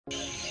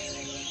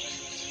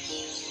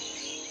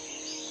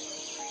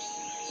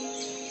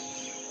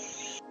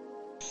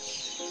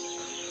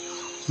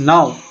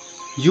Now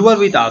you are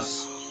with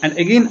us, and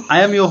again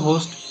I am your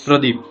host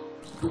Pradeep.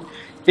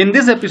 In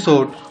this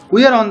episode,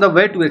 we are on the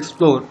way to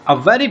explore a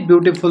very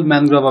beautiful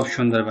mangrove of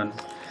Sundorban,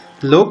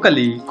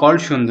 locally called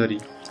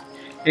Sundori.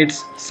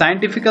 Its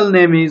scientific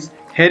name is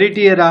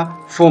Heritiera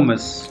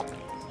Fomes,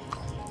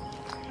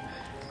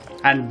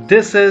 and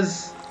this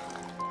is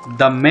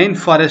the main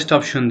forest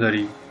of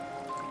Sundori.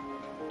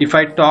 If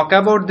I talk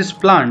about this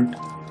plant,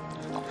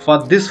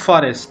 for this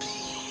forest,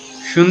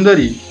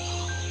 Sundori,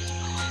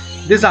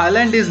 this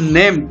island is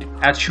named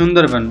as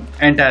Sundorban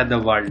entire the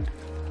world.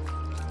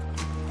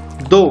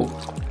 Though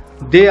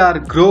they are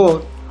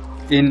grown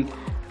in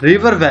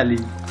river valley,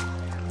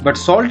 but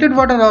salted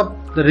water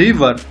of the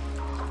river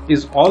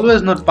is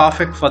always not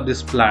perfect for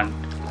this plant.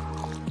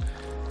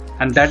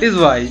 And that is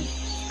why,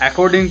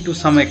 according to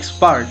some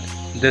expert,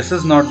 this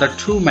is not the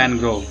true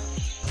mangrove.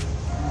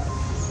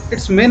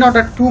 It's may not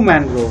a true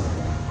mangrove,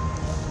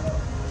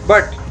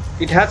 but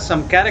it has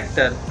some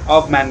character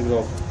of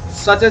mangrove,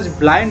 such as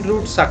blind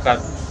root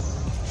sucker.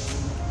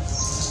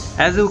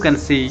 As you can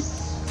see,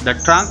 the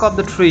trunk of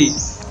the tree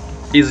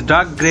is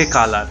dark grey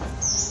color.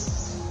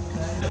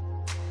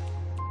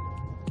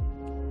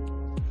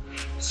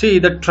 See,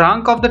 the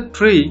trunk of the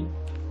tree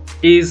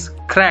is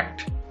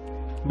cracked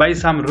by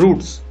some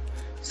roots.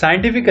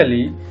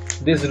 Scientifically,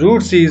 this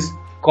roots is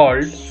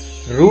called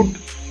root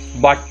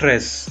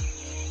buttress.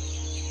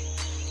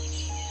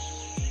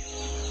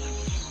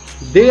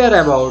 They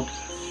are about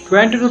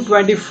 20 to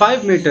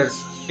 25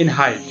 meters in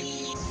height.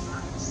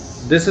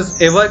 This is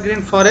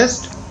evergreen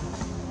forest,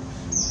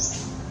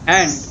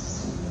 and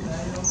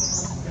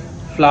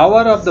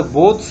flower of the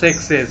both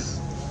sexes,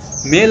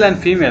 male and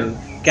female,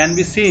 can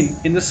be seen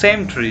in the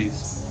same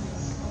trees.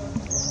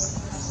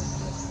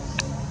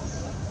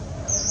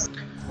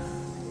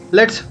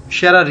 Let's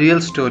share a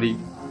real story.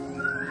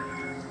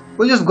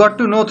 We just got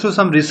to know through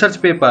some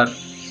research paper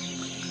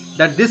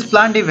that this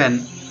plant even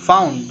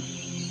found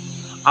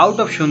out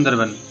of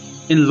Sundorban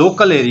in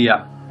local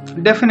area.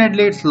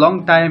 Definitely it's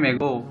long time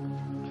ago,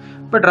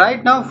 but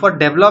right now for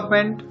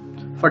development,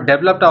 for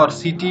developed our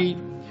city,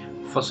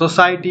 for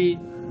society,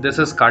 this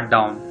is cut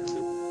down,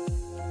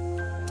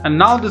 and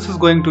now this is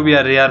going to be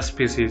a rare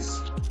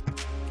species.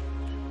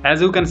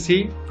 As you can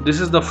see, this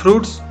is the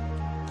fruits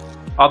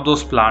of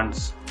those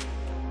plants.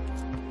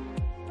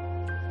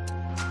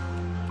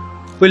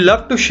 We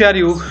love to share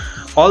you,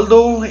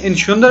 although in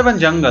Sundorban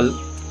jungle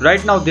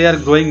right now they are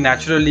growing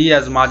naturally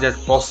as much as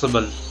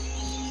possible.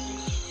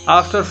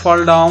 After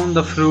fall down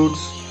the fruits,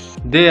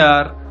 they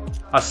are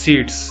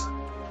seeds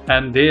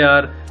and they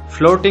are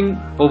floating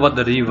over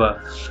the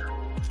river.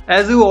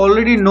 As you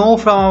already know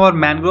from our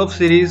mangrove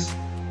series,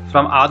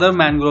 from other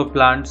mangrove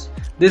plants,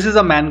 this is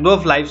a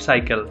mangrove life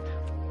cycle.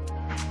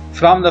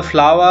 From the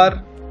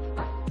flower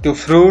to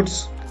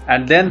fruits,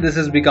 and then this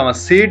has become a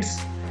seeds,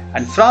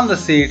 and from the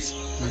seeds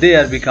they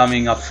are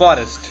becoming a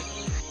forest.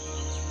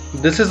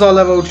 This is all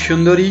about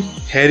Sundori,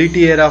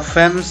 Heritiera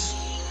Fomes,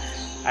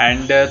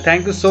 and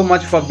thank you so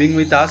much for being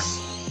with us.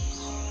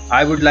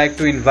 I would like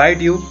to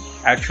invite you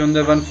at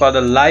Sundorban for the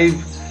live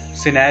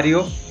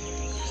scenario.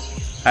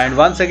 And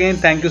once again,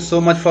 thank you so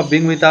much for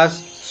being with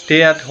us.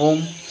 Stay at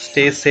home,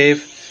 stay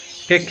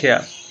safe, take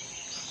care.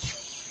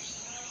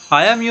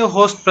 I am your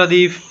host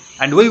Pradeep,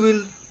 and we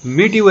will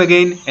meet you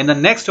again in the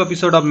next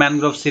episode of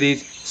Mangrove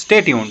series.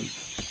 Stay tuned.